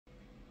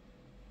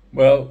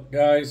Well,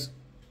 guys,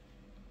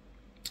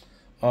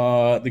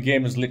 the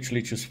game has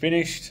literally just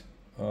finished.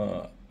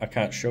 I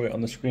can't show it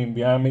on the screen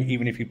behind me.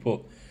 Even if you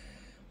put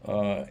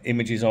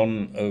images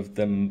on of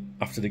them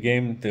after the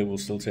game, they will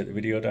still take the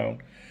video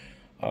down.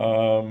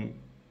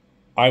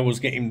 I was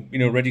getting,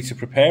 ready to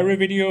prepare a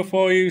video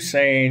for you,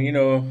 saying,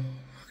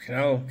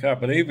 can't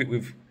believe it.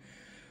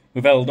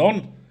 We've held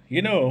on.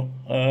 I'm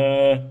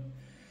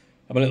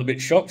a little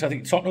bit shocked. I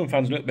think Tottenham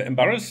fans are a little bit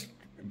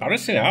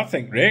embarrassing, I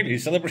think, really,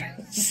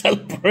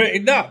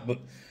 celebrating that. But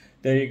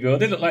there you go.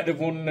 They look like they've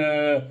won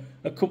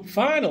a cup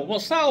final.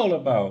 What's that all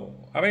about?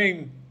 I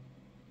mean,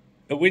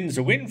 a win's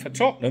a win for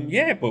Tottenham,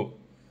 yeah, but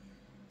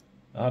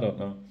I don't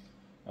know.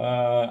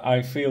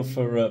 I feel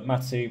for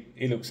Matty.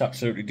 He looks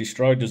absolutely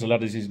destroyed as a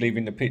lad as he's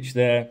leaving the pitch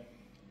there.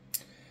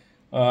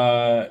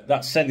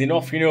 That sending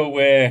off,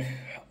 where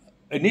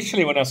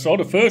initially when I saw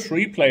the first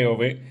replay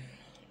of it,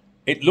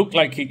 it looked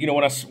like it,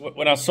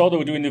 when I saw they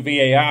were doing the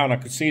VAR and I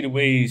could see the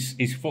way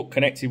his foot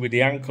connected with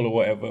the ankle or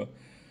whatever,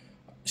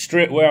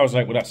 straight away I was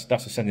like, well,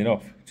 that's a sending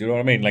off. Do you know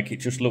what I mean? Like, it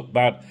just looked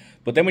bad.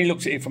 But then when you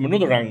looked at it from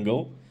another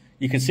angle,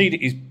 you can see that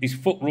his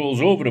foot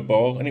rolls over the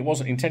ball and it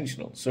wasn't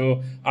intentional.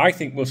 So I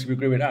think most people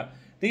agree with that.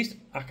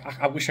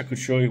 I wish I could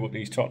show you what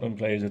these Tottenham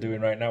players are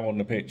doing right now on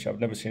the pitch. I've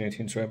never seen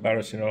anything so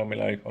embarrassing in all my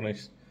life,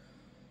 honest.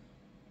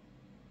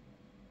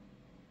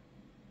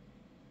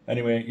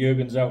 Anyway,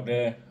 Jurgen's out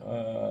there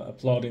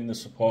applauding the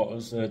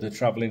supporters, the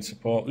travelling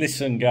support.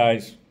 Listen,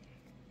 guys,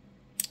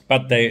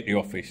 bad day at the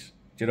office.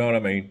 Do you know what I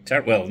mean?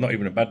 Well, not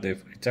even a bad day,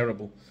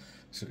 terrible.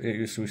 It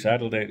was a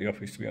suicidal day at the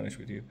office, to be honest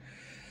with you.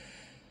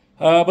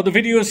 But the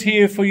video's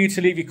here for you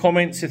to leave your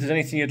comments if there's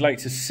anything you'd like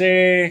to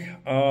say.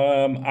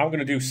 I'm going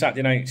to do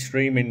Saturday night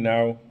streaming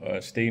now.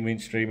 Streaming.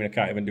 I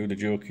can't even do the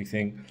jokey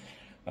thing.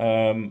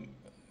 I'm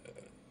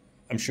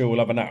sure we'll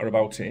have a natter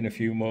about it in a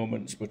few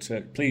moments. But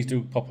please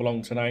do pop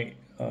along tonight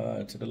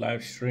to the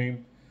live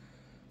stream.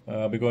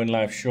 I'll be going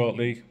live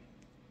shortly.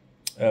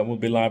 We'll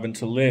be live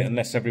until late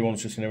unless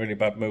everyone's just in a really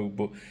bad mood.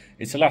 But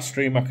it's the last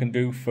stream I can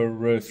do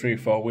for 3 or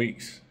 4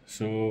 weeks.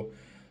 So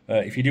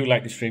if you do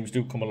like the streams,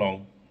 do come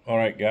along. All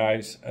right,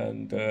 guys,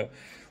 and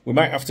we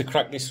might have to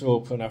crack this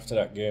open after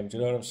that game. Do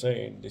you know what I'm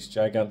saying? This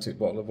gigantic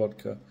bottle of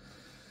vodka.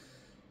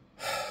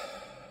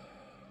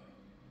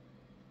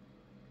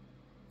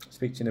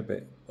 Speak to you in a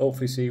bit.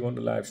 Hopefully see you on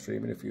the live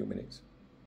stream in a few minutes.